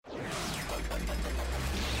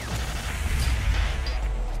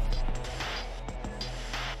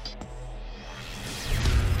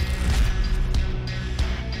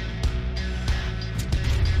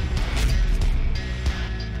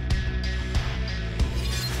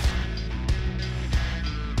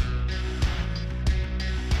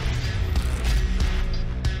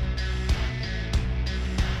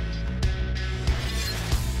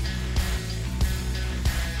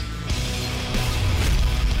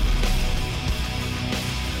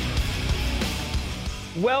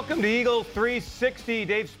Welcome to Eagle 360.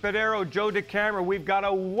 Dave Spadaro, Joe DeCamera. We've got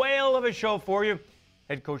a whale of a show for you.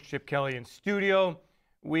 Head coach Chip Kelly in studio.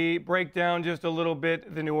 We break down just a little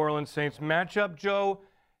bit the New Orleans Saints matchup, Joe,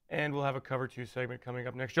 and we'll have a Cover 2 segment coming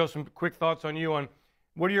up next. Joe, some quick thoughts on you on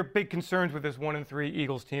what are your big concerns with this 1-3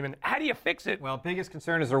 Eagles team, and how do you fix it? Well, biggest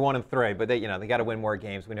concern is they're 1-3, but they got to win more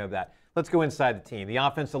games. We know that. Let's go inside the team. The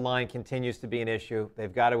offensive line continues to be an issue.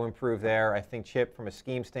 They've got to improve there. I think Chip, from a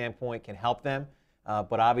scheme standpoint, can help them.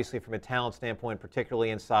 But obviously, from a talent standpoint,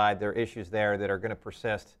 particularly inside, there are issues there that are going to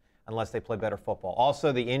persist unless they play better football.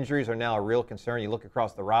 Also, the injuries are now a real concern. You look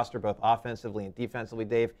across the roster, both offensively and defensively,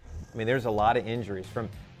 Dave. I mean, there's a lot of injuries, from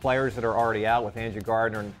players that are already out with Andrew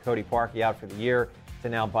Gardner and Cody Parkey out for the year, to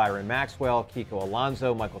now Byron Maxwell, Kiko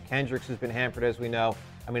Alonso, Michael Kendricks has been hampered, as we know.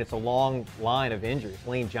 I mean, it's a long line of injuries.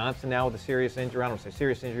 Lane Johnson now with a serious injury. I don't want to say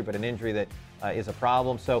serious injury, but an injury that is a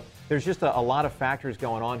problem. So there's just a lot of factors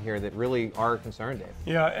going on here that really are a concern, Dave.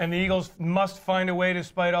 Yeah, and the Eagles must find a way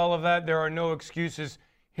despite all of that. There are no excuses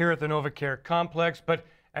here at the NovaCare Complex. But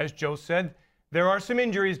as Joe said, there are some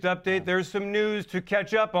injuries to update. There's some news to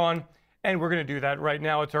catch up on, and we're going to do that right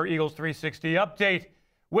now. It's our Eagles 360 update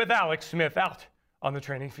with Alex Smith out on the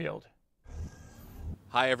training field.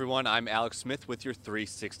 Hi everyone, I'm Alex Smith with your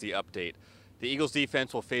 360 update. The Eagles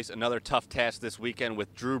defense will face another tough task this weekend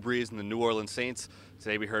with Drew Brees and the New Orleans Saints.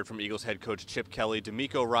 Today we heard from Eagles head coach Chip Kelly,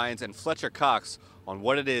 D'Amico Ryans, and Fletcher Cox on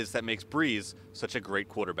what it is that makes Brees such a great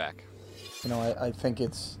quarterback. You know, I think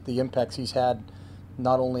it's the impacts he's had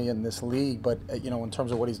not only in this league, but in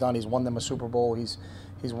terms of what he's done. He's won them a Super Bowl. He's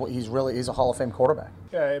a Hall of Fame quarterback.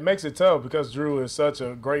 Yeah, it makes it tough because Drew is such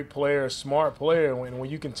a great player, smart player. When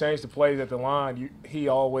you can change the plays at the line, he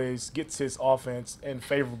always gets his offense in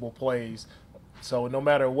favorable plays. So no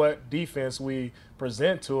matter what defense we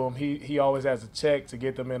present to him, he always has a check to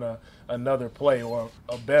get them in another play or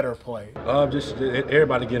a better play. Just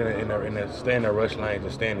everybody get stay in their rush lane,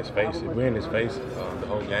 just stay in his face. If we're in his face the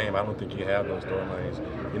whole game, I don't think you have those throw lanes.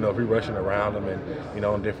 If we're rushing around him and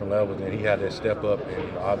on different levels, then he had that step up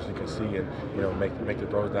and obviously can see and make the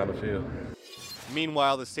throws down the field.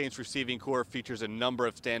 Meanwhile, the Saints receiving corps features a number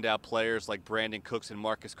of standout players like Brandon Cooks and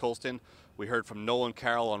Marcus Colston. We heard from Nolan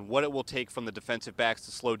Carroll on what it will take from the defensive backs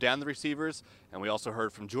to slow down the receivers, and we also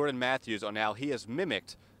heard from Jordan Matthews on how he has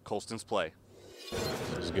mimicked Colston's play.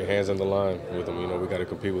 Just get hands on the line with them. We got to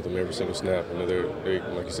compete with them every single snap. They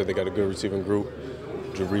like you said, they got a good receiving group.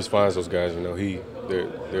 Drew Brees finds those guys.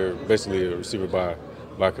 They're basically a receiver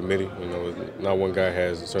by committee. Not one guy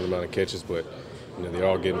has a certain amount of catches, but they're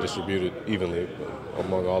all getting distributed evenly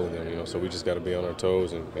among all of them, so we just got to be on our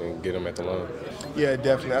toes and get them at the line. Yeah,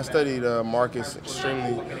 definitely. I studied Marcus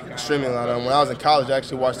extremely a lot. When I was in college, I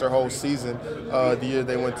actually watched their whole season. The year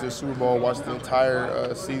they went to the Super Bowl, watched the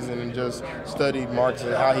entire season and just studied Marcus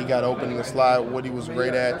and how he got open in the slide, what he was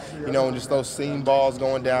great at, and just those seam balls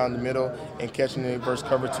going down the middle and catching it versus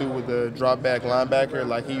cover 2 with the drop back linebacker.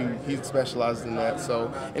 Like he specializes in that.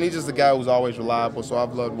 So, and he's just a guy who's always reliable. So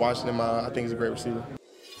I've loved watching him. I think he's a great receiver.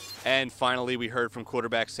 And finally, we heard from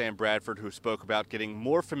quarterback Sam Bradford, who spoke about getting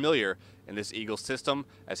more familiar in this Eagles system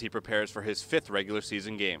as he prepares for his 5th regular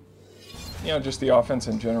season game. Just the offense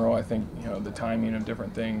in general. I think, the timing of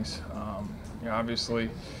different things.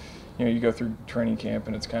 Obviously, you go through training camp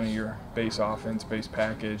and it's kind of your base offense, base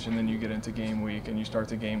package, and then you get into game week and you start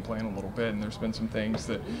to game plan a little bit. And there's been some things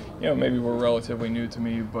that, maybe were relatively new to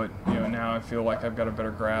me, but, now I feel like I've got a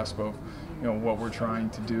better grasp of, what we're trying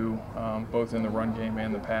to do, both in the run game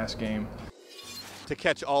and the pass game. To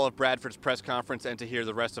catch all of Bradford's press conference and to hear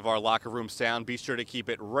the rest of our locker room sound, be sure to keep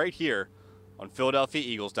it right here on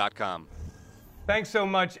PhiladelphiaEagles.com. Thanks so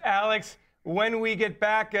much, Alex. When we get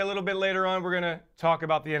back a little bit later on, we're going to talk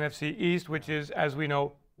about the NFC East, which is, as we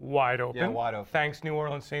know, wide open. Yeah, wide open. Thanks, New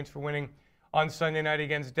Orleans Saints, for winning on Sunday night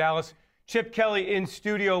against Dallas. Chip Kelly in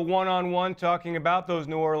studio one-on-one talking about those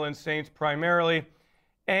New Orleans Saints primarily.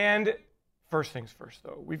 And first things first,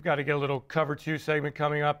 though, we've got to get a little Cover 2 segment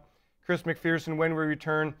coming up. Chris McPherson, when we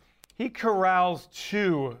return, he corrals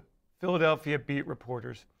 2 Philadelphia beat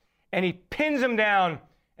reporters, and he pins them down,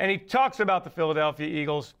 and he talks about the Philadelphia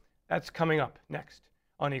Eagles. That's coming up next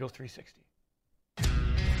on Eagles 360.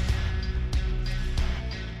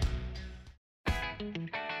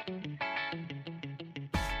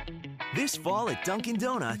 This fall at Dunkin'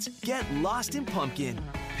 Donuts, get lost in pumpkin.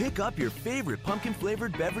 Pick up your favorite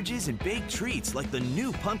pumpkin-flavored beverages and baked treats like the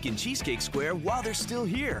new Pumpkin Cheesecake Square while they're still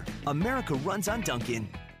here. America runs on Dunkin'.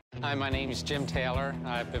 Hi, my name is Jim Taylor.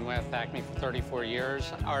 I've been with Acme for 34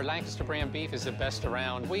 years. Our Lancaster brand beef is the best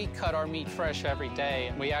around. We cut our meat fresh every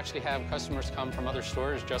day. We actually have customers come from other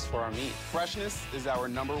stores just for our meat. Freshness is our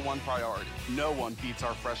 #1 priority. No one beats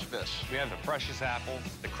our fresh fish. We have the freshest apples,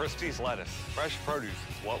 the Christie's lettuce. Fresh produce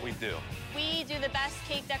is what we do. We do the best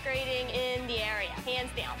cake decorating in the area,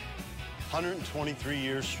 hands down. 123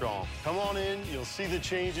 years strong. Come on in, you'll see the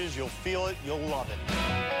changes, you'll feel it, you'll love it.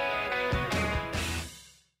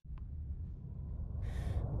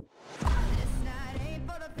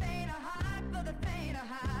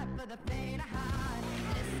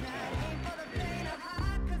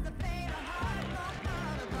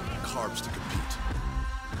 Carbs to compete.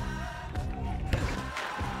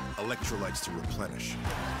 Electrolytes to replenish.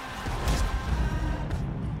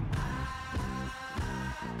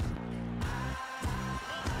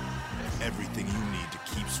 Everything you need to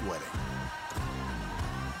keep sweating.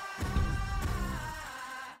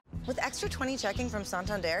 With Extra 20 checking from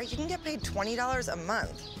Santander, you can get paid $20 a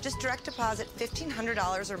month. Just direct deposit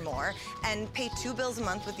 $1,500 or more and pay 2 bills a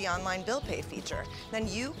month with the online bill pay feature. Then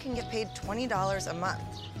you can get paid $20 a month.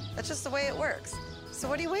 That's just the way it works. So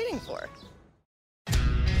what are you waiting for?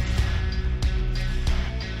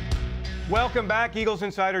 Welcome back, Eagles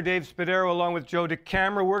insider Dave Spadaro along with Joe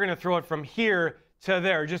DeCamera. We're going to throw it from here to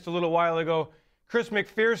there. Just a little while ago, Chris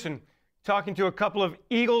McPherson talking to a couple of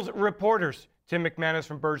Eagles reporters. Tim McManus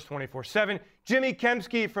from Birds 24/7, Jimmy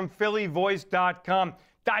Kempski from PhillyVoice.com,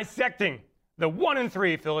 dissecting the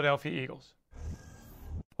 1-3 Philadelphia Eagles.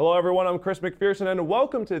 Hello, everyone. I'm Chris McPherson, and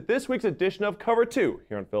welcome to this week's edition of Cover 2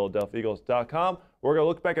 here on PhiladelphiaEagles.com. We're going to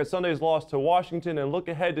look back at Sunday's loss to Washington and look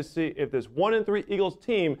ahead to see if this 1-3 Eagles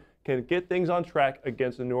team can get things on track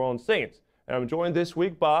against the New Orleans Saints. And I'm joined this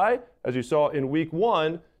week by, as you saw in Week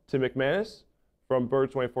 1, Tim McManus from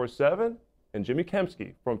Birds 24/7 and Jimmy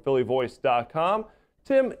Kempski from PhillyVoice.com.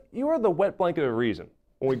 Tim, you are the wet blanket of reason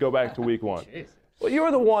when we go back to Week 1. Well, you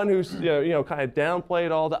were the one who's kind of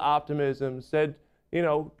downplayed all the optimism, said,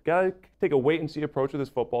 gotta take a wait-and-see approach with this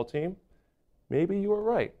football team. Maybe you were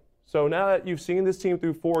right. So now that you've seen this team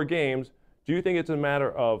through 4 games, do you think it's a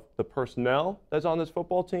matter of the personnel that's on this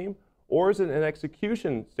football team, or is it an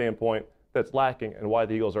execution standpoint that's lacking and why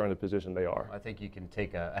the Eagles are in the position they are? I think you can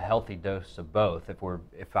take a healthy dose of both.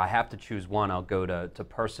 If I have to choose one, I'll go to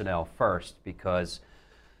personnel first, because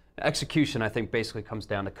execution, I think, basically comes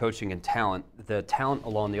down to coaching and talent. The talent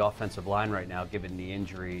along the offensive line right now, given the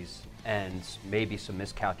injuries and maybe some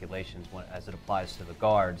miscalculations as it applies to the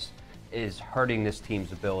guards, is hurting this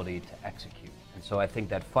team's ability to execute. And so I think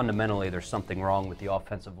that fundamentally there's something wrong with the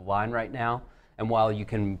offensive line right now. And while you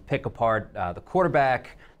can pick apart the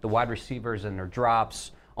quarterback, the wide receivers and their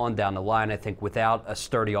drops on down the line, I think without a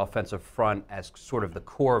sturdy offensive front as sort of the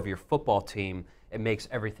core of your football team, it makes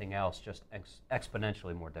everything else just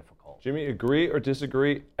exponentially more difficult. Jimmy, agree or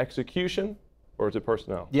disagree? Execution, or is it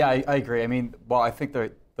personnel? Yeah, I agree. I mean, I think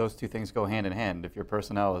those two things go hand in hand. If your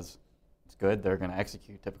personnel is good, they're going to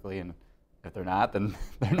execute typically, and if they're not, then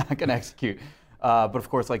they're not going to execute. But of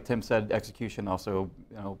course, like Tim said, execution also,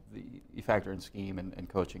 you factor in scheme and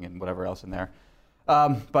coaching and whatever else in there.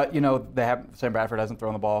 But Sam Bradford hasn't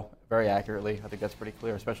thrown the ball very accurately. I think that's pretty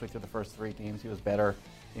clear, especially through the first 3 games. He was better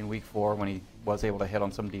in Week 4 when he was able to hit on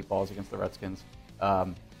some deep balls against the Redskins.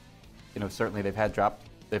 Certainly they've had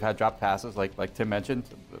dropped passes, like Tim mentioned,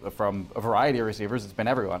 from a variety of receivers. It's been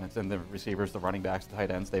everyone. It's been the receivers, the running backs, the tight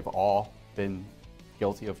ends. They've all been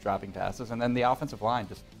guilty of dropping passes. And then the offensive line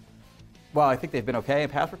I think they've been okay in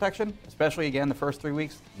pass protection, especially, again, the first 3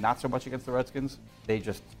 weeks. Not so much against the Redskins. They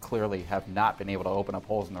just clearly have not been able to open up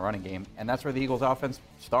holes in the running game, and that's where the Eagles' offense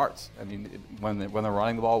starts. I mean, when they're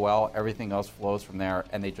running the ball well, everything else flows from there,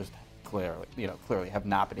 and they just clearly have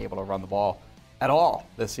not been able to run the ball at all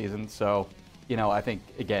this season. So, I think,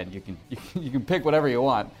 again, you can pick whatever you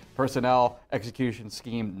want. Personnel, execution,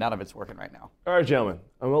 scheme, none of it's working right now. All right, gentlemen,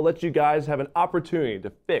 I'm going to let you guys have an opportunity to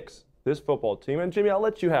fix this football team. And Jimmy, I'll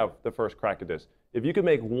let you have the first crack at this. If you could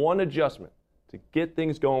make one adjustment to get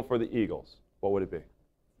things going for the Eagles, what would it be?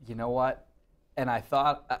 You know what? And I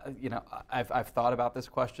thought, I've thought about this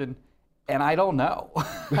question, and I don't know.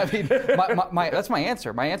 I mean, that's my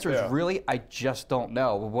answer. My answer is really, I just don't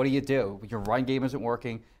know. What do? Your run game isn't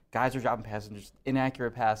working. Guys are dropping passes, just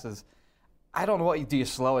inaccurate passes. I don't know. Do you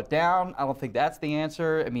slow it down? I don't think that's the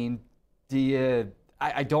answer. I mean,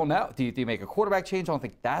 I don't know. Do you make a quarterback change? I don't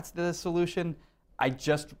think that's the solution.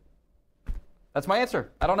 That's my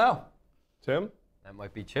answer. I don't know. Tim? That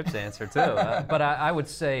might be Chip's answer, too. But I would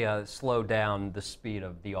say slow down the speed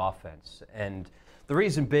of the offense. And the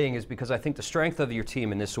reason being is because I think the strength of your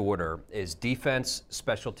team in this order is defense,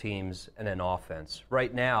 special teams, and then offense.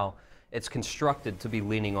 Right now, it's constructed to be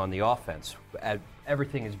leaning on the offense.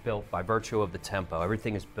 Everything is built by virtue of the tempo.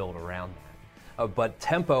 Everything is built around that. But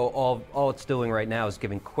tempo, all it's doing right now is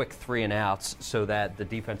giving quick 3-and-outs so that the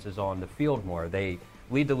defense is on the field more. They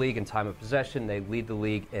lead the league in time of possession. They lead the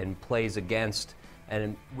league in plays against.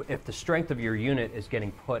 And if the strength of your unit is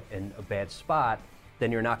getting put in a bad spot,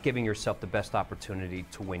 then you're not giving yourself the best opportunity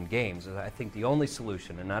to win games. And I think the only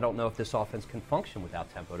solution, and I don't know if this offense can function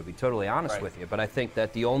without tempo, to be totally honest with you, but I think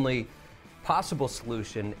that the only possible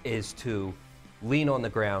solution is to lean on the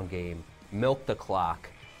ground game, milk the clock,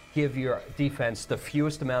 give your defense the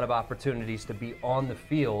fewest amount of opportunities to be on the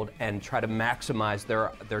field and try to maximize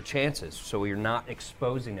their chances so you're not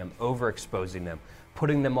exposing them, overexposing them,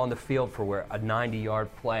 putting them on the field for where a 90-yard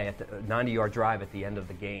play, a 90-yard drive at the end of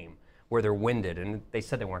the game where they're winded. And they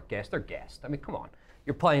said they weren't gassed. They're gassed. I mean, come on.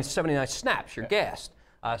 You're playing 79 snaps. You're gassed.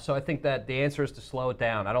 So I think that the answer is to slow it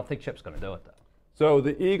down. I don't think Chip's going to do it, though. So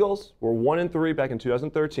the Eagles were 1-3 back in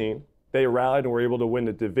 2013. They rallied and were able to win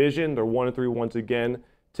the division. They're 1-3 once again.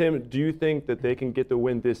 Tim, do you think that they can get the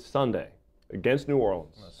win this Sunday against New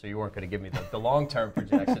Orleans? So you weren't going to give me the long-term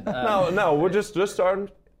projection. No, we're just starting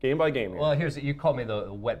game by game here. Well, you called me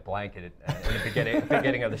the wet blanket at the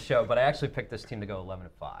beginning of the show, but I actually picked this team to go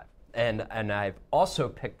 11-5. And I've also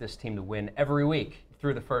picked this team to win every week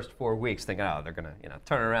through the first 4 weeks, thinking, they're going to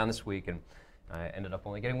turn it around this week. And I ended up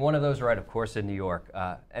only getting one of those right, of course, in New York.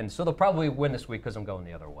 And so they'll probably win this week because I'm going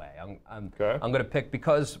the other way. I'm going to pick,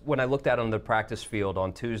 because when I looked out on the practice field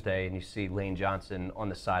on Tuesday and you see Lane Johnson on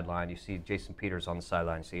the sideline, you see Jason Peters on the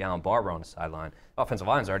sideline, you see Alan Barber on the sideline, offensive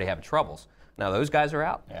line's already having troubles. Now those guys are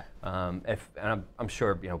out. Yeah. And I'm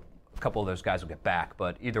sure a couple of those guys will get back,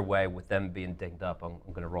 but either way, with them being dinged up, I'm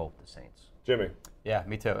going to roll with the Saints. Jimmy. Yeah,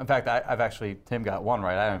 me too. In fact, Tim got one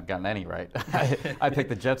right. I haven't gotten any right. I picked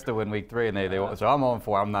the Jets to win Week 3, and they won. So I'm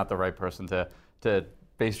 0-4. I'm not the right person to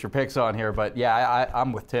base your picks on here, but yeah,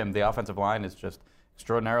 I'm with Tim. The offensive line is just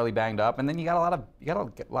extraordinarily banged up, and then you got a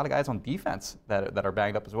lot of guys on defense that are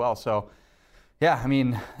banged up as well. So, yeah, I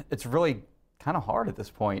mean, it's really kind of hard at this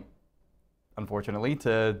point, unfortunately,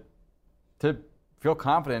 to feel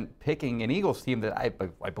confident picking an Eagles team that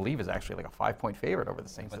I believe is actually like a 5-point favorite over the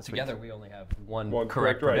Saints but this together week. We only have one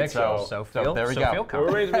correct prediction. So there we go. It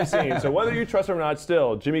remains to be seen. So whether you trust him or not,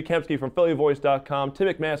 still, Jimmy Kempski from PhillyVoice.com, Tim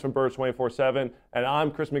McManus from Birds 24/7, and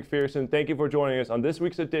I'm Chris McPherson. Thank you for joining us on this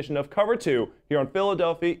week's edition of Cover 2 here on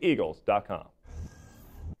PhiladelphiaEagles.com.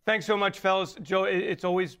 Thanks so much, fellas. Joe, it's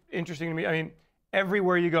always interesting to me. I mean,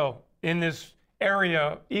 everywhere you go in this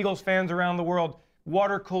area, Eagles fans around the world,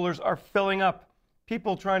 water coolers are filling up.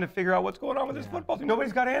 People trying to figure out what's going on with this football team.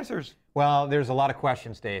 Nobody's got answers. Well, there's a lot of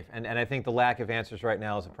questions, Dave, and I think the lack of answers right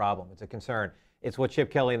now is a problem. It's a concern. It's what Chip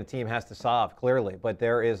Kelly and the team has to solve, clearly. But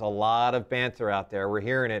there is a lot of banter out there. We're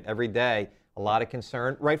hearing it every day. A lot of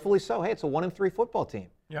concern, rightfully so. Hey, it's a 1-3 football team.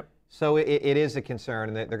 Yep. So it is a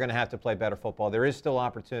concern, and they're going to have to play better football. There is still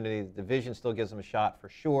opportunity. The division still gives them a shot for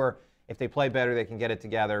sure. If they play better, they can get it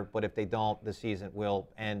together. But if they don't, the season will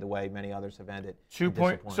end the way many others have ended.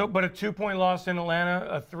 But a 2-point loss in Atlanta,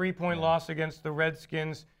 a 3-point loss against the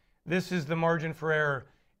Redskins. This is the margin for error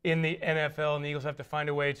in the NFL, and the Eagles have to find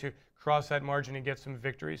a way to cross that margin and get some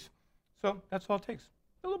victories. So that's all it takes.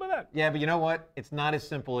 A little bit of that. Yeah, but you know what? It's not as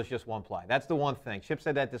simple as just one play. That's the one thing. Chip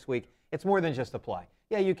said that this week. It's more than just a play.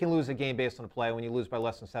 Yeah, you can lose a game based on a play. When you lose by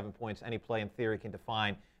less than 7 points, any play in theory can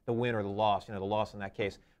define the win or the loss, the loss in that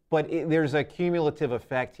case. But there's a cumulative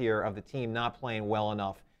effect here of the team not playing well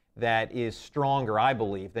enough that is stronger, I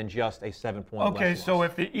believe, than just a 7-point loss. Okay, so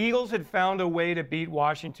if the Eagles had found a way to beat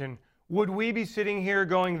Washington, would we be sitting here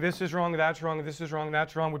going, this is wrong, that's wrong, this is wrong,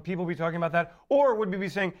 that's wrong? Would people be talking about that? Or would we be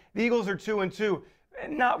saying, the Eagles are 2-2?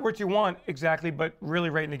 Not what you want exactly, but really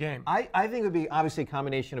right in the game. I think it would be obviously a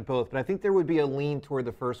combination of both, but I think there would be a lean toward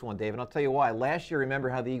the first one, Dave, and I'll tell you why. Last year, remember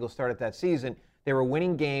how the Eagles started that season? They were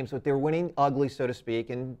winning games, but they were winning ugly, so to speak,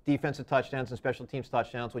 and defensive touchdowns and special teams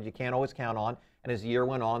touchdowns, which you can't always count on. And as the year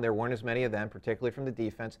went on, there weren't as many of them, particularly from the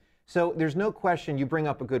defense. So there's no question you bring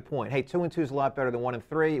up a good point. Hey, 2-2 is a lot better than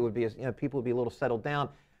 1-3. It would be, people would be a little settled down.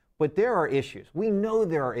 But there are issues. We know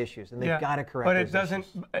there are issues, and they've got to correct those issues. But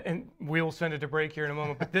it doesn't, and we'll send it to break here in a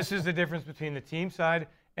moment, but this is the difference between the team side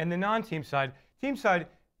and the non-team side. Team side,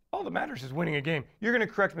 all that matters is winning a game. You're going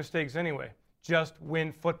to correct mistakes anyway. Just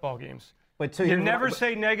win football games. But you never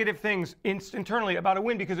say negative things internally about a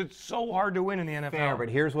win because it's so hard to win in the NFL. Fair, but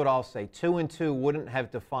here's what I'll say. 2-2 wouldn't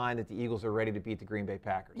have defined that the Eagles are ready to beat the Green Bay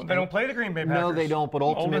Packers. Well, they don't play the Green Bay Packers. No, they don't, but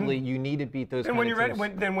ultimately you need to beat those kind of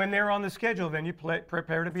teams. Then when they're on the schedule, then you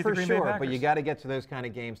prepare to beat the Green Bay Packers. For sure, but you got to get to those kind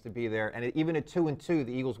of games to be there. And even at 2-2,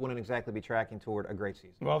 the Eagles wouldn't exactly be tracking toward a great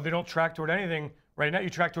season. Well, they don't track toward anything right now. You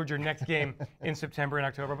track towards your next game in September and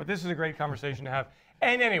October. But this is a great conversation to have.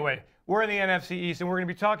 And anyway, we're in the NFC East, and we're going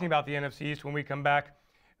to be talking about the NFC East when we come back.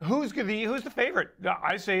 Who's the favorite?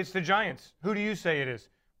 I say it's the Giants. Who do you say it is?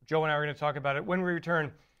 Joe and I are going to talk about it when we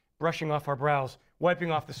return, brushing off our brows,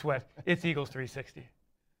 wiping off the sweat. It's Eagles 360.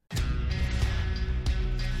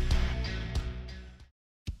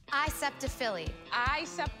 I SEP to Philly. I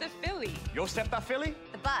SEP to Philly. Yo SEP to Philly?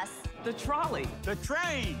 The bus. The trolley. The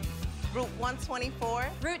train. Route 124.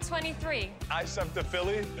 Route 23. I SEP to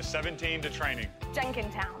Philly, the 17 to training.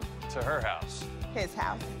 Jenkintown. To her house. His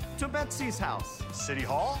house. To Betsy's house. City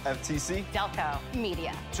Hall. FTC. Delco.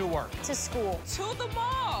 Media. To work. To school. To the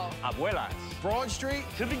mall. Abuelas. Broad Street.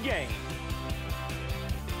 To the game.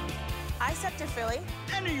 I SEP to Philly.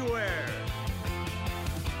 Anywhere.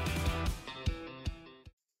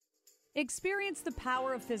 Experience the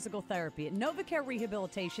power of physical therapy. At NovaCare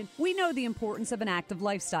Rehabilitation, we know the importance of an active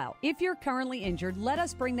lifestyle. If you're currently injured, let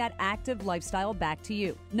us bring that active lifestyle back to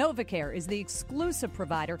you. NovaCare is the exclusive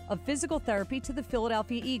provider of physical therapy to the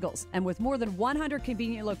Philadelphia Eagles. And with more than 100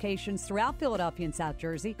 convenient locations throughout Philadelphia and South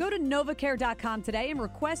Jersey, go to NovaCare.com today and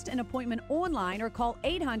request an appointment online or call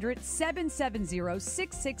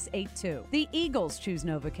 800-770-6682. The Eagles choose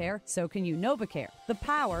NovaCare, so can you. NovaCare, the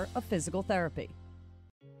power of physical therapy.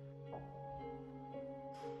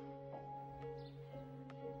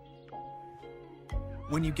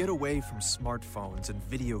 When you get away from smartphones and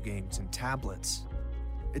video games and tablets,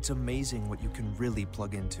 it's amazing what you can really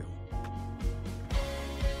plug into.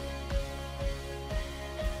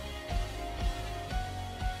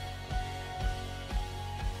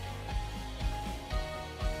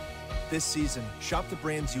 This season, shop the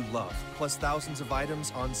brands you love, plus thousands of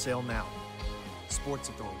items on sale now. Sports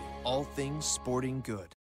Authority, all things sporting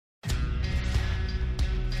good.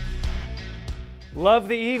 Love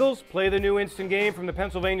the Eagles? Play the new instant game from the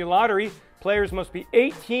Pennsylvania Lottery. Players must be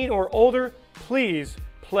 18 or older. Please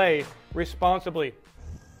play responsibly.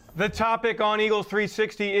 The topic on Eagles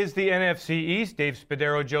 360 is the NFC East. Dave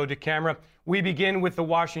Spadaro, Joe DeCamara. We begin with the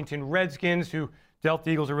Washington Redskins, who dealt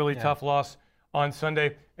the Eagles a really tough loss on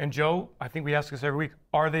Sunday. And Joe, I think we ask this every week,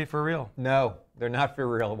 are they for real? No, they're not for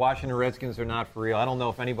real. The Washington Redskins are not for real. I don't know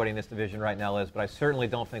if anybody in this division right now is, but I certainly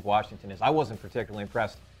don't think Washington is. I wasn't particularly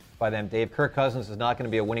impressed by them, Dave. Kirk Cousins is not going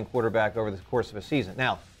to be a winning quarterback over the course of a season.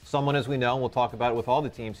 Now, someone, as we know, and we'll talk about it with all the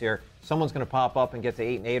teams here, someone's going to pop up and get to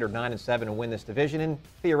 8-8 or 9-7 and win this division, and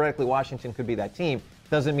theoretically Washington could be that team.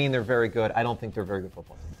 Doesn't mean they're very good. I don't think they're a very good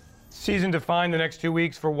football team. Season defined the next 2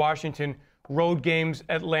 weeks for Washington. Road games,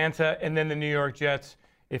 Atlanta, and then the New York Jets.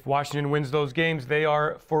 If Washington wins those games, they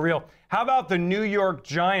are for real. How about the New York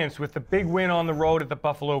Giants with the big win on the road at the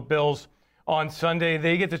Buffalo Bills on Sunday?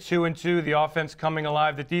 They get to 2-2, the offense coming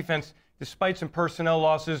alive, the defense, despite some personnel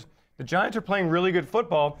losses, the Giants are playing really good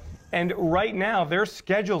football, and right now their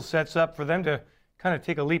schedule sets up for them to kind of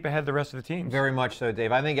take a leap ahead the rest of the teams. Very much so,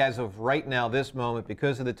 Dave. I think as of right now, this moment,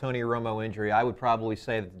 because of the Tony Romo injury, I would probably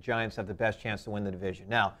say that the Giants have the best chance to win the division.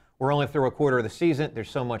 Now, we're only through a quarter of the season. There's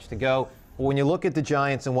so much to go. But when you look at the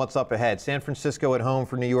Giants and what's up ahead, San Francisco at home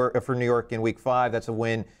for New York in Week 5, that's a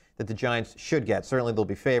win that the Giants should get. Certainly they'll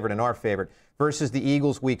be favored and are favored. Versus the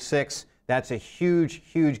Eagles Week 6, that's a huge,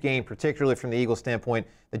 huge game, particularly from the Eagles standpoint.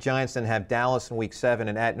 The Giants then have Dallas in Week 7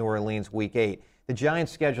 and at New Orleans Week 8. The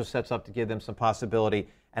Giants' schedule sets up to give them some possibility,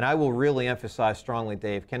 and I will really emphasize strongly,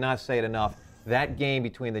 Dave, cannot say it enough, that game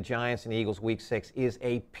between the Giants and Eagles Week 6 is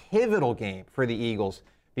a pivotal game for the Eagles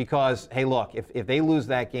because, hey, look, if they lose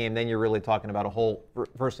that game, then you're really talking about a whole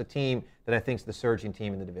versus a team that I think is the surging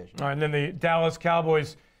team in the division. All right, and then the Dallas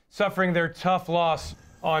Cowboys suffering their tough loss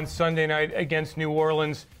on Sunday night against New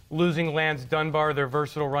Orleans, losing Lance Dunbar, their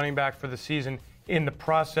versatile running back for the season in the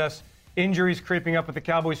process. Injuries creeping up with the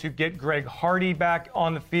Cowboys, who get Greg Hardy back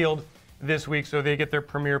on the field this week, so they get their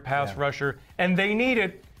premier pass rusher, and they need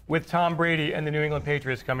it with Tom Brady and the New England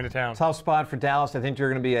Patriots coming to town. Tough spot for Dallas. I think they're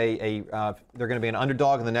going to be they're going to be an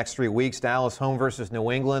underdog in the next 3 weeks. Dallas home versus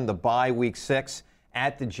New England, the bye Week 6.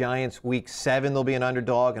 At the Giants Week 7, they'll be an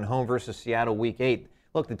underdog, and home versus Seattle Week 8.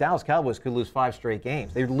 Look, the Dallas Cowboys could lose 5 straight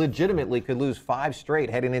games. They legitimately could lose 5 straight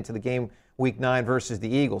heading into the game Week 9 versus the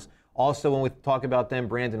Eagles. Also, when we talk about them,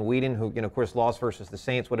 Brandon Weeden, who, of course, lost versus the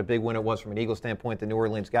Saints. What a big win it was from an Eagles standpoint. The New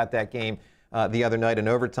Orleans got that game the other night in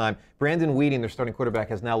overtime. Brandon Weeden, their starting quarterback,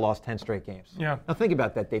 has now lost 10 straight games. Yeah. Now think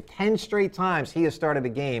about that, Dave. 10 straight times he has started a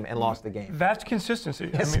game and lost the game. That's consistency.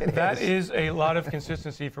 Yes, that is a lot of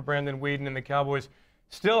consistency for Brandon Weeden and the Cowboys.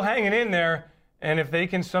 Still hanging in there. And if they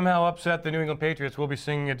can somehow upset the New England Patriots, we'll be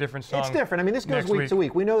singing a different song. It's different. I mean, this goes week to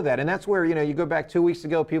week. We know that. And that's where, you go back 2 weeks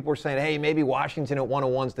ago, people were saying, hey, maybe Washington at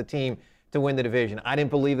 101's the team to win the division. I didn't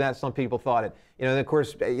believe that. Some people thought it. Of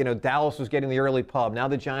course, Dallas was getting the early pub. Now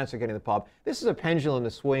the Giants are getting the pub. This is a pendulum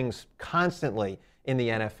that swings constantly in the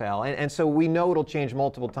NFL. And so we know it'll change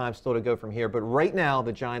multiple times still to go from here. But right now,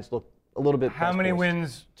 the Giants look a little bit How many poised.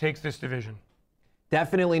 wins takes this division?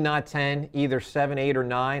 Definitely not 10, either 7, 8, or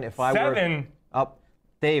 9. If I 7? Up,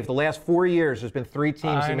 Dave, the last 4 years, there's been 3 teams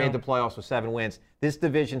that I know. made the playoffs with 7 wins. This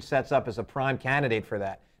division sets up as a prime candidate for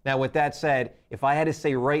that. Now, with that said, if I had to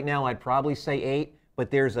say right now, I'd probably say 8, but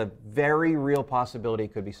there's a very real possibility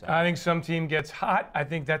it could be 7. I think some team gets hot. I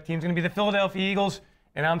think that team's going to be the Philadelphia Eagles,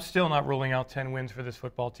 and I'm still not ruling out 10 wins for this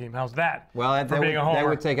football team. How's that? Well, for being a homer? that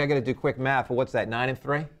would take, I got to do quick math, but what's that,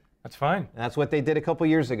 9-3? That's fine. That's what they did a couple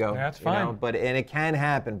years ago. That's fine. And it can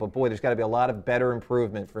happen, but boy, there's got to be a lot of better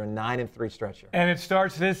improvement for a 9-3 stretch here. And it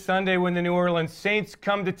starts this Sunday when the New Orleans Saints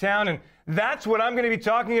come to town, and that's what I'm going to be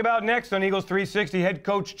talking about next on Eagles 360. Head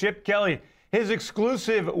coach Chip Kelly, his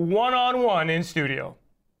exclusive one-on-one in studio.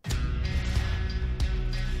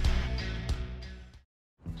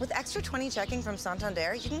 With Extra 20 checking from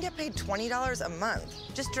Santander, you can get paid $20 a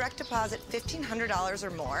month. Just direct deposit $1,500 or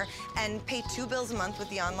more and pay 2 bills a month with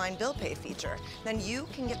the online bill pay feature. Then you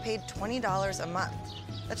can get paid $20 a month.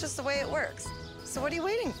 That's just the way it works. So what are you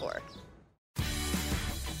waiting for?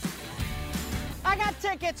 I got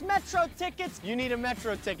tickets, Metro tickets. You need a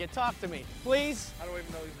Metro ticket. Talk to me, please. How do we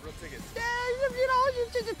even know these are real tickets?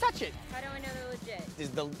 You just touch it. How do I know they're legit? Is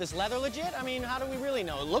this leather legit? I mean, how do we really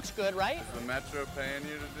know? It looks good, right? Is the Metro paying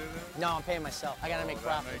you to do this? No, I'm paying myself. I gotta make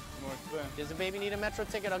profit. That makes more sense. Does the baby need a Metro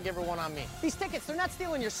ticket? I'll give her one on me. These tickets, they're not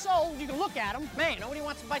stealing your soul. You can look at them. Man, nobody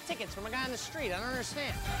wants to buy tickets from a guy on the street. I don't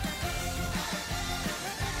understand.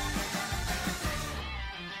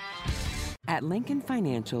 At Lincoln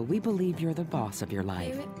Financial, we believe you're the boss of your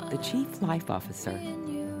life, the chief life officer.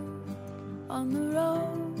 On the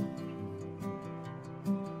road,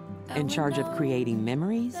 In charge of creating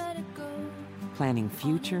memories, planning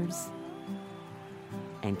futures,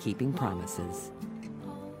 and keeping promises.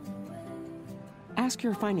 Ask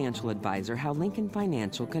your financial advisor how Lincoln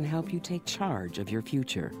Financial can help you take charge of your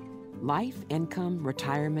future. Life, income,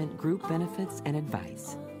 retirement, group benefits, and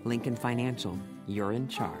advice. Lincoln Financial, you're in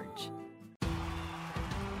charge.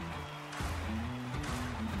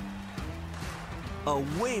 A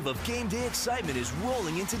wave of game day excitement is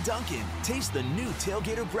rolling into Dunkin'. Taste the new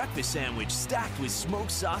Tailgater Breakfast Sandwich stacked with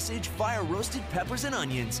smoked sausage, fire-roasted peppers, and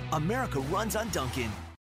onions. America runs on Dunkin'.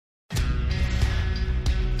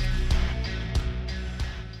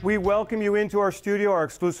 We welcome you into our studio, our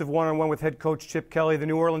exclusive one-on-one with head coach Chip Kelly. The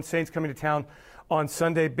New Orleans Saints coming to town on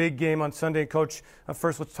Sunday. Big game on Sunday. Coach,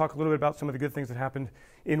 first let's talk a little bit about some of the good things that happened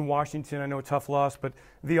in Washington. I know a tough loss, but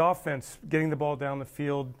the offense, getting the ball down the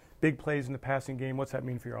field, big plays in the passing game. What's that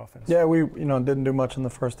mean for your offense? Yeah, we didn't do much in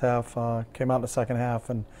the first half. Came out in the second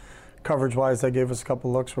half, and coverage-wise, they gave us a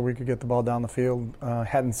couple looks where we could get the ball down the field.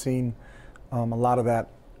 Hadn't seen a lot of that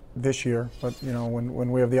this year, but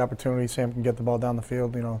when we have the opportunity, Sam can get the ball down the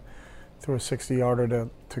field. Threw a 60-yarder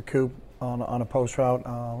to Coop on a post route.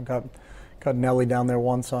 Got Nelly down there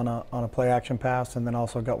once on a play-action pass, and then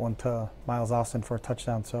also got one to Miles Austin for a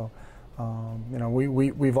touchdown. So.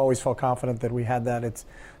 We've always felt confident that we had that. It's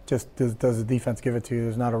just, does the defense give it to you?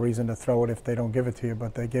 There's not a reason to throw it if they don't give it to you,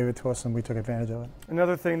 but they gave it to us and we took advantage of it.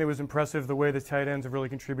 Another thing that was impressive, the way the tight ends have really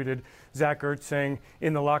contributed. Zach Ertz saying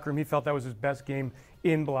in the locker room he felt that was his best game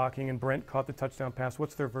in blocking, and Brent caught the touchdown pass.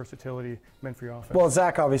 What's their versatility meant for your offense? Well,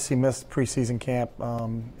 Zach obviously missed preseason camp,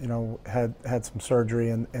 had some surgery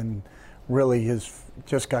and really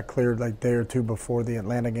just got cleared like a day or two before the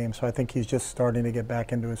Atlanta game. So I think he's just starting to get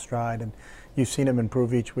back into his stride, and you've seen him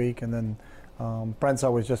improve each week. And then Brent's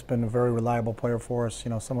always just been a very reliable player for us,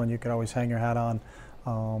 someone you could always hang your hat on.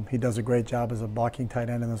 He does a great job as a blocking tight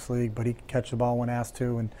end in this league, but he can catch the ball when asked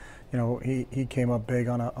to. And he came up big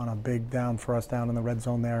on a big down for us down in the red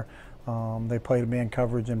zone there. They played man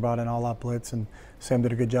coverage and brought in all-out blitz, and Sam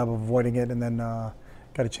did a good job of avoiding it, and then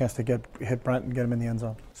got a chance to hit Brent and get him in the end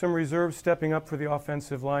zone. Some reserves stepping up for the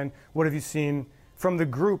offensive line. What have you seen from the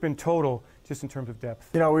group in total, just in terms of depth?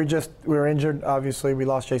 We were injured. Obviously, we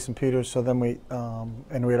lost Jason Peters, so then we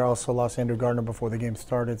had also lost Andrew Gardner before the game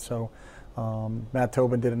started. So Matt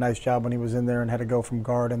Tobin did a nice job when he was in there and had to go from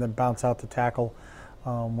guard and then bounce out to tackle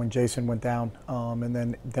when Jason went down. And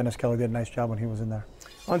then Dennis Kelly did a nice job when he was in there.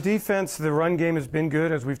 On defense, the run game has been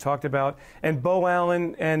good, as we've talked about. And Bo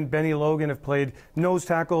Allen and Benny Logan have played nose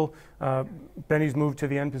tackle. Benny's moved to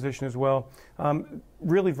the end position as well.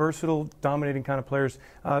 Really versatile, dominating kind of players.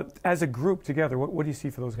 As a group together, what do you see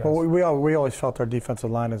for those guys? Well, we always felt our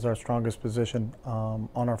defensive line is our strongest position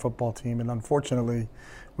on our football team. And unfortunately,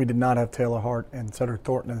 we did not have Taylor Hart and Sutter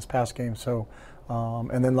Thornton in this past game. So,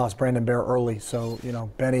 and then lost Brandon Bear early. So,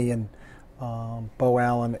 Benny and Bo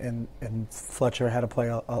Allen and Fletcher had to play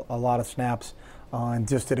a lot of snaps and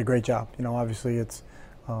just did a great job. Obviously it's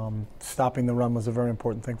stopping the run was a very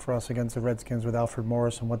important thing for us against the Redskins with Alfred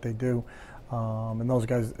Morris and what they do. And those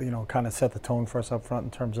guys, kind of set the tone for us up front in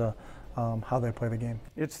terms of how they play the game.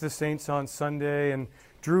 It's the Saints on Sunday, and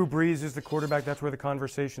Drew Brees is the quarterback. That's where the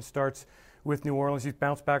conversation starts with New Orleans. He's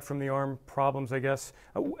bounced back from the arm problems, I guess.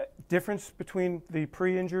 Difference between the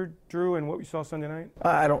pre-injured Drew and what we saw Sunday night?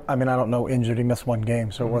 I don't know injured. He missed one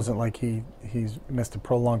game, so it wasn't like he's missed a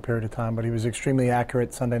prolonged period of time. But he was extremely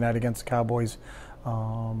accurate Sunday night against the Cowboys.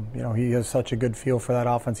 He has such a good feel for that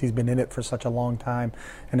offense. He's been in it for such a long time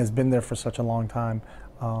and has been there for such a long time.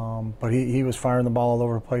 But he was firing the ball all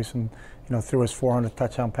over the place and threw his 400th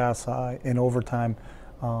touchdown pass in overtime.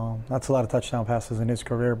 That's a lot of touchdown passes in his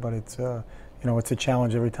career, but it's a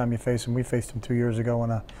challenge every time you face him. We faced him 2 years ago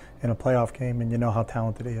in a playoff game, and you know how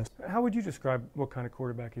talented he is. How would you describe what kind of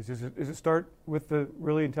quarterback he is? Is it start with the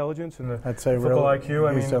really intelligence and the I'd say football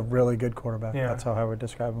IQ? He's a really good quarterback. Yeah. That's how I would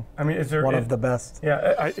describe him. Is there one of the best?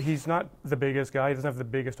 Yeah, he's not the biggest guy. He doesn't have the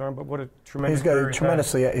biggest arm, but what a tremendous He's got career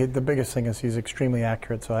tremendously. The biggest thing is he's extremely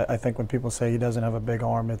accurate. So I think when people say he doesn't have a big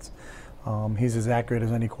arm, it's he's as accurate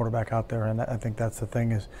as any quarterback out there, and I think that's the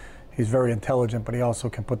thing is he's very intelligent, but he also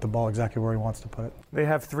can put the ball exactly where he wants to put it. They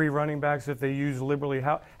have 3 running backs that they use liberally.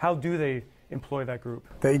 How do they employ that group?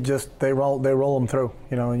 They roll them through,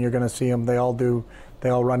 and you're going to see them. They all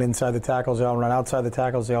run inside the tackles. They all run outside the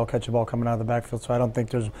tackles. They all catch the ball coming out of the backfield. So I don't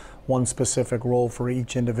think there's one specific role for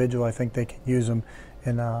each individual. I think they can use them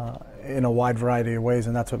in a wide variety of ways,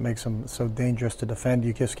 and that's what makes them so dangerous to defend.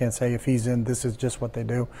 You just can't say if he's in, this is just what they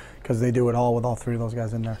do, because they do it all with all 3 of those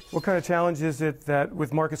guys in there. What kind of challenge is it that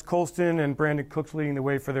with Marcus Colston and Brandon Cooks leading the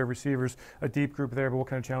way for their receivers, a deep group there, but what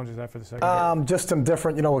kind of challenge is that for the secondary? Just some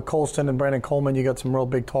different, with Colston and Brandon Coleman, you got some real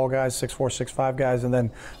big, tall guys, 6'4", 6'5" guys, and then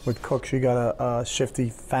with Cooks, you got a shifty,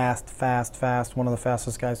 fast, one of the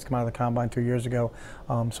fastest guys to come out of the combine 2 years ago.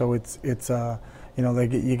 So it's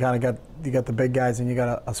you got the big guys and you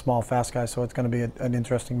got a small, fast guy, so it's going to be an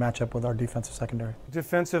interesting matchup with our defensive secondary.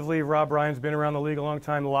 Defensively, Rob Ryan's been around the league a long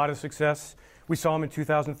time, a lot of success. We saw him in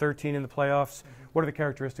 2013 in the playoffs. What are the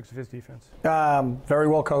characteristics of his defense? Very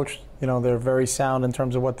well coached. They're very sound in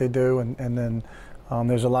terms of what they do, and then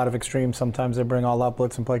there's a lot of extremes. Sometimes they bring all out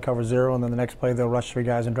blitz and play cover 0, and then the next play they'll rush 3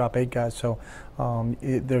 guys and drop 8 guys. So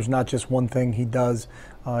there's not just one thing he does.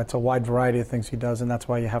 It's a wide variety of things he does, and that's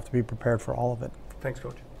why you have to be prepared for all of it. Thanks,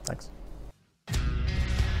 Coach. Thanks.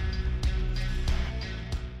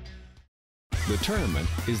 The tournament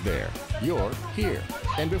is there. You're here.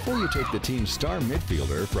 And before you take the team's star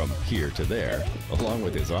midfielder from here to there, along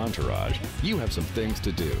with his entourage, you have some things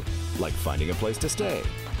to do, like finding a place to stay,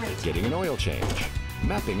 getting an oil change,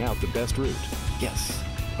 mapping out the best route. Yes.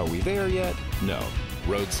 Are we there yet? No.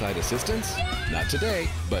 Roadside assistance? Not today,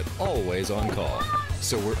 but always on call.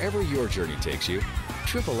 So wherever your journey takes you,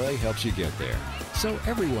 AAA helps you get there. So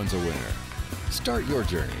everyone's a winner. Start your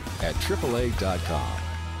journey at AAA.com.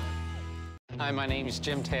 Hi, my name is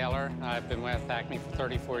Jim Taylor. I've been with Acme for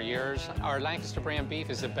 34 years. Our Lancaster brand beef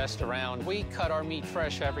is the best around. We cut our meat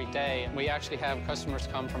fresh every day. We actually have customers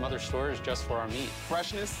come from other stores just for our meat.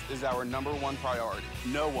 Freshness is our #1 priority.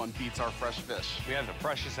 No one beats our fresh fish. We have the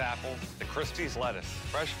freshest apples, the Christie's lettuce.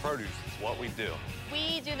 Fresh produce is what we do.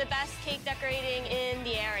 We do the best cake decorating in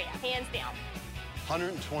the area, hands down.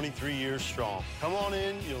 123 years strong. Come on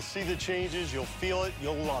in, you'll see the changes, you'll feel it,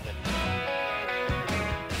 you'll love it.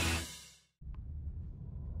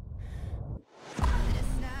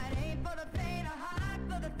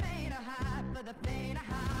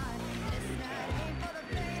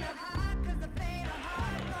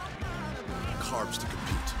 Carbs to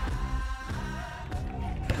compete.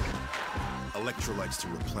 Electrolytes to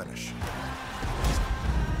replenish.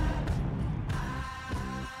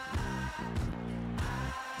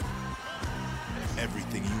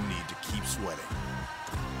 Everything you need to keep sweating.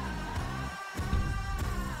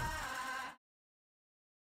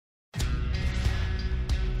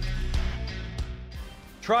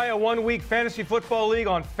 Try a 1-week fantasy football league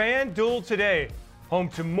on FanDuel today. Home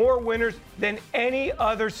to more winners than any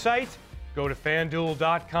other site. Go to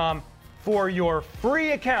FanDuel.com for your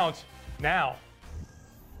free account now.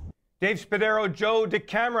 Dave Spadaro, Joe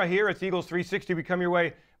DeCamara here. It's Eagles 360. We come your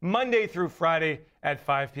way Monday through Friday at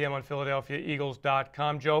 5 p.m. on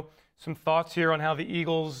PhiladelphiaEagles.com. Joe, some thoughts here on how the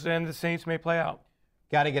Eagles and the Saints may play out?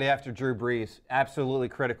 Got to get after Drew Brees. Absolutely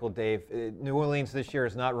critical, Dave. New Orleans this year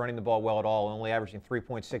is not running the ball well at all, only averaging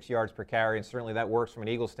 3.6 yards per carry, and certainly that works from an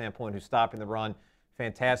Eagles standpoint, who's stopping the run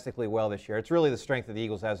fantastically well this year. It's really the strength of the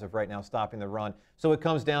Eagles as of right now, stopping the run. So it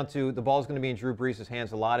comes down to the ball's going to be in Drew Brees'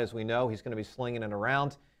 hands a lot, as we know. He's going to be slinging it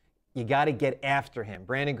around. You got to get after him.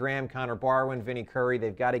 Brandon Graham, Connor Barwin, Vinnie Curry,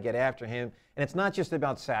 they've got to get after him. And it's not just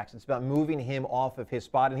about sacks. It's about moving him off of his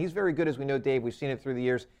spot. And he's very good, as we know, Dave. We've seen it through the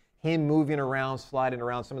years. Him moving around, sliding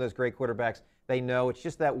around. Some of those great quarterbacks, they know it's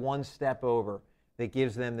just that one step over that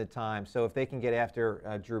gives them the time. So if they can get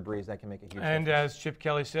after Drew Brees, that can make a huge difference. And as Chip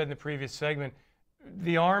Kelly said in the previous segment,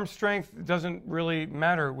 the arm strength doesn't really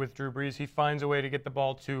matter with Drew Brees. He finds a way to get the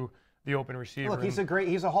ball to the open receiver. Look, he's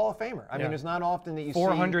a Hall of Famer. I mean, it's not often that you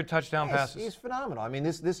 400 see touchdown passes. He's phenomenal. I mean,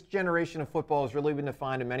 this generation of football has really been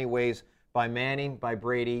defined in many ways by Manning, by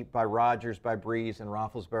Brady, by Rodgers, by Brees, and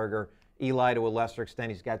Roethlisberger. Eli, to a lesser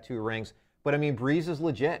extent, he's got 2 rings. But, I mean, Brees is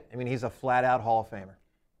legit. I mean, he's a flat-out Hall of Famer.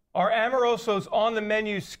 Our Amoroso's on the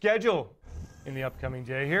menu schedule in the upcoming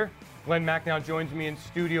day here. Glenn Mack now joins me in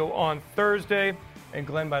studio on Thursday. And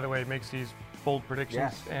Glenn, by the way, makes these bold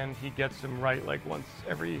predictions, and he gets them right like once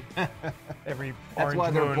every orange That's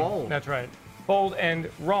why they're bold. That's right. Bold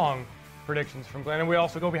and wrong predictions from Glenn. And we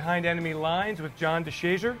also go behind enemy lines with John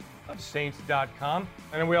DeShazier of Saints.com.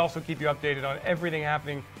 And then we also keep you updated on everything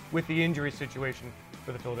happening with the injury situation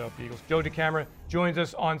for the Philadelphia Eagles. Joe DeCamara joins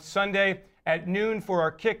us on Sunday at noon for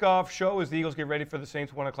our kickoff show as the Eagles get ready for the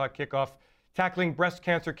Saints' 1 o'clock kickoff, tackling breast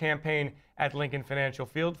cancer campaign at Lincoln Financial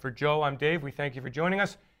Field. For Joe, I'm Dave. We thank you for joining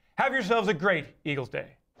us. Have yourselves a great Eagles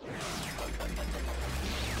day.